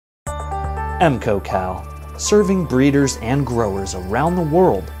EMCO Cow, serving breeders and growers around the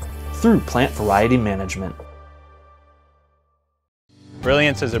world through plant variety management.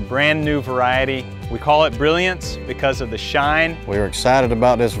 Brilliance is a brand new variety. We call it Brilliance because of the shine. We're excited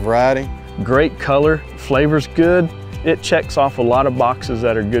about this variety. Great color, flavor's good. It checks off a lot of boxes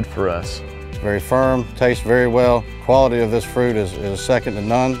that are good for us. Very firm, tastes very well. Quality of this fruit is second to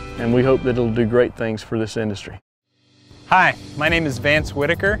none. And we hope that it'll do great things for this industry. Hi, my name is Vance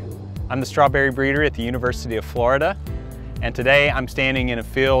Whitaker. I'm the strawberry breeder at the University of Florida. And today I'm standing in a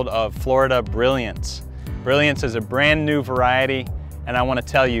field of Florida Brilliance. Brilliance is a brand new variety, and I want to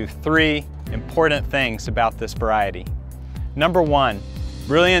tell you 3 important things about this variety. Number 1,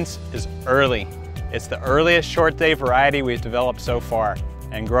 Brilliance is early. It's the earliest short day variety we've developed so far,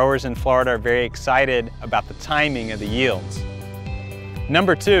 and growers in Florida are very excited about the timing of the yields.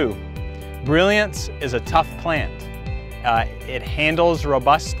 Number 2, Brilliance is a tough plant. It handles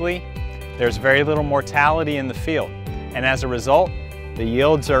robustly. There's very little mortality in the field, and as a result, the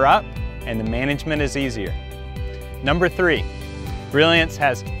yields are up and the management is easier. Number 3, Brilliance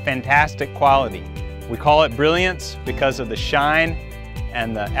has fantastic quality. We call it Brilliance because of the shine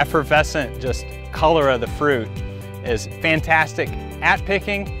and the effervescent just color of the fruit is fantastic at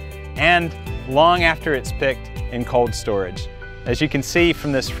picking and long after it's picked in cold storage. As you can see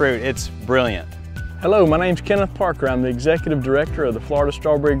from this fruit, it's brilliant. Hello, my name's Kenneth Parker. I'm the Executive Director of the Florida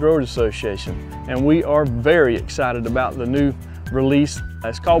Strawberry Growers Association, and we are very excited about the new release.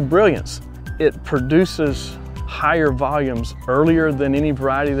 It's called Brilliance. It produces higher volumes earlier than any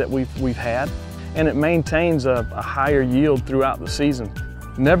variety that we've had, and it maintains a higher yield throughout the season.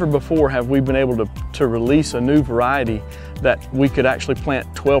 Never before have we been able to release a new variety that we could actually plant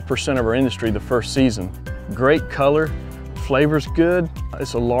 12% of our industry the first season. Great color, flavor's good.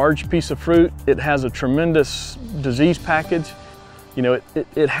 It's a large piece of fruit. It has a tremendous disease package. You know,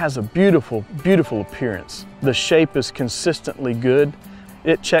 it has a beautiful, beautiful appearance. The shape is consistently good.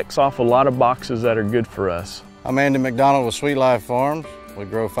 It checks off a lot of boxes that are good for us. I'm Andy McDonald with Sweet Life Farms. We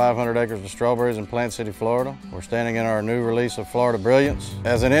grow 500 acres of strawberries in Plant City, Florida. We're standing in our new release of Florida Brilliance.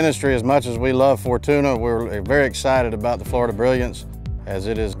 As an industry, as much as we love Fortuna, we're very excited about the Florida Brilliance, as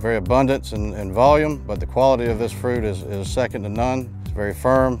it is very abundant in volume, but the quality of this fruit is second to none. It's very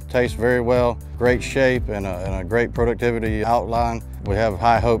firm, tastes very well, great shape, and a great productivity outline. We have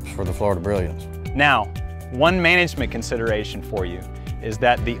high hopes for the Florida Brilliance. Now, one management consideration for you is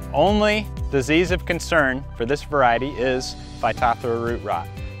that the only disease of concern for this variety is Phytophthora root rot.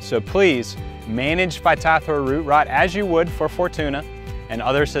 So please manage Phytophthora root rot as you would for Fortuna and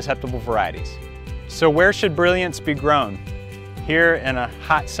other susceptible varieties. So where should Brilliance be grown? Here in a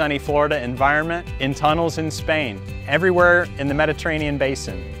hot, sunny Florida environment, in tunnels in Spain, everywhere in the Mediterranean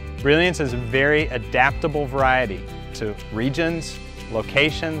basin. Brilliance is a very adaptable variety to regions,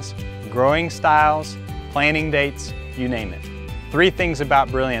 locations, growing styles, planting dates, you name it. 3 things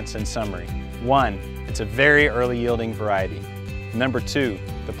about Brilliance in summary. 1, it's a very early yielding variety. Number 2,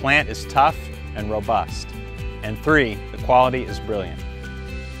 the plant is tough and robust. And 3, the quality is brilliant.